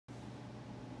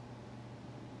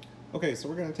Okay, so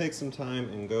we're going to take some time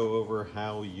and go over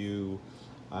how you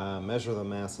measure the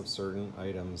mass of certain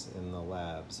items in the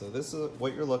lab. So this is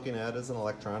what you're looking at is an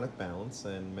electronic balance,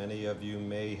 and many of you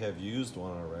may have used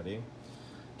one already.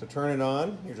 To turn it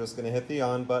on, you're just going to hit the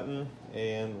on button,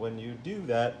 and when you do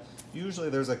that, usually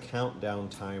there's a countdown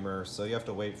timer, so you have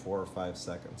to wait 4 or 5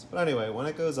 seconds. But anyway, when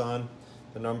it goes on,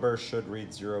 the number should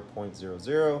read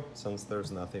 0.00 since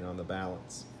there's nothing on the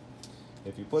balance.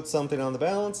 If you put something on the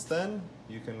balance, then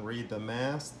you can read the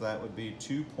mass. That would be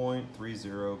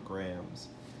 2.30 grams.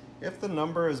 If the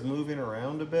number is moving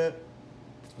around a bit,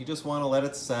 you just want to let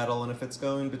it settle, and if it's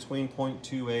going between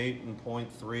 0.28 and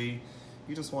 0.3,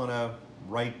 you just want to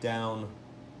write down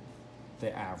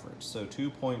the average, so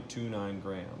 2.29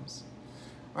 grams.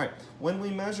 All right, when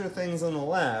we measure things in the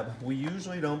lab, we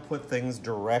usually don't put things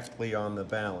directly on the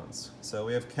balance. So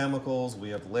we have chemicals, we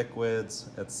have liquids,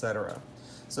 etc.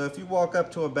 So if you walk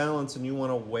up to a balance and you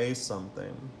want to weigh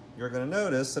something, you're going to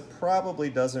notice it probably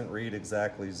doesn't read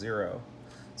exactly 0.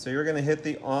 So you're going to hit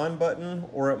the on button,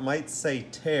 or it might say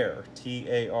tare,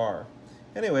 T-A-R.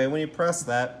 Anyway, when you press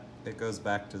that, it goes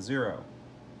back to 0.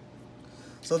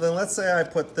 So then let's say I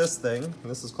put this thing,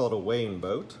 and this is called a weighing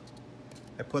boat.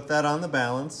 I put that on the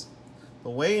balance. The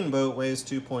weighing boat weighs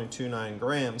 2.29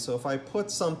 grams, so if I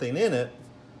put something in it,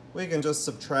 we can just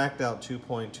subtract out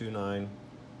 2.29.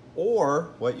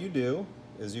 Or what you do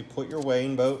is you put your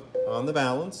weighing boat on the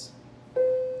balance,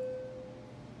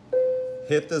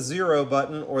 hit the 0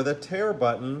 button or the tare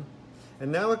button,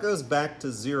 and now it goes back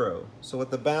to 0. So what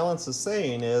the balance is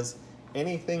saying is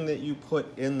anything that you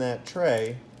put in that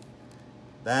tray,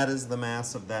 that is the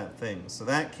mass of that thing. So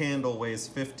that candle weighs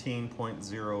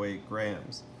 15.08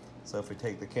 grams. So if we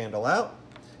take the candle out,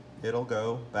 it'll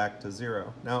go back to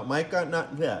 0. Now it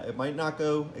might not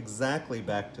go exactly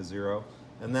back to 0,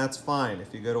 and that's fine.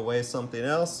 If you go to weigh something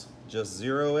else, just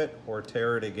 0 it or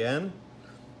tare it again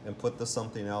and put the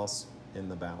something else in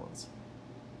the balance.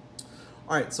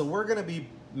 All right, so we're gonna be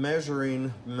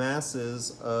measuring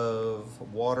masses of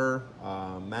water,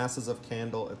 masses of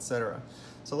candle, etc.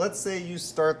 So let's say you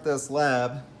start this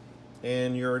lab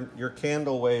and your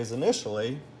candle weighs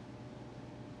initially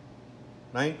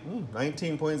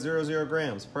 19.00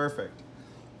 grams, perfect.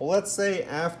 Well, let's say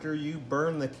after you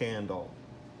burn the candle,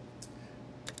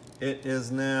 it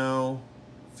is now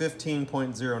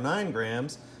 15.09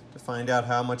 grams. To find out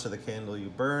how much of the candle you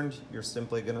burned, you're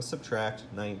simply going to subtract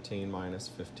 19 minus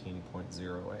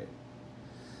 15.08.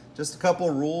 Just a couple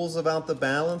rules about the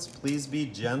balance. Please be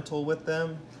gentle with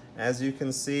them. As you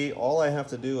can see, all I have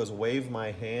to do is wave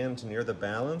my hand near the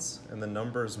balance and the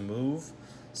numbers move.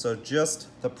 So just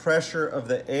the pressure of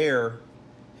the air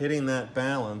hitting that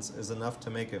balance is enough to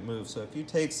make it move. So if you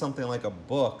take something like a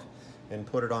book and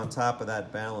put it on top of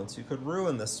that balance, you could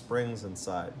ruin the springs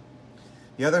inside.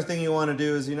 The other thing you want to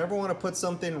do is you never want to put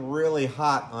something really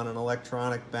hot on an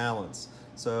electronic balance.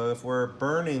 So if we're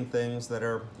burning things that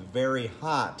are very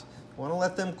hot, you want to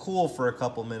let them cool for a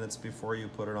couple minutes before you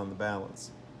put it on the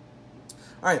balance.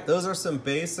 All right, those are some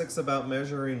basics about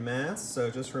measuring mass.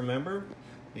 So just remember,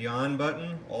 the on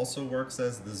button also works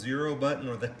as the 0 button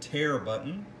or the tare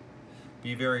button.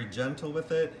 Be very gentle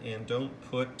with it and don't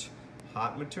put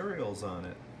hot materials on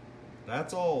it.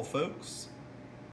 That's all, folks.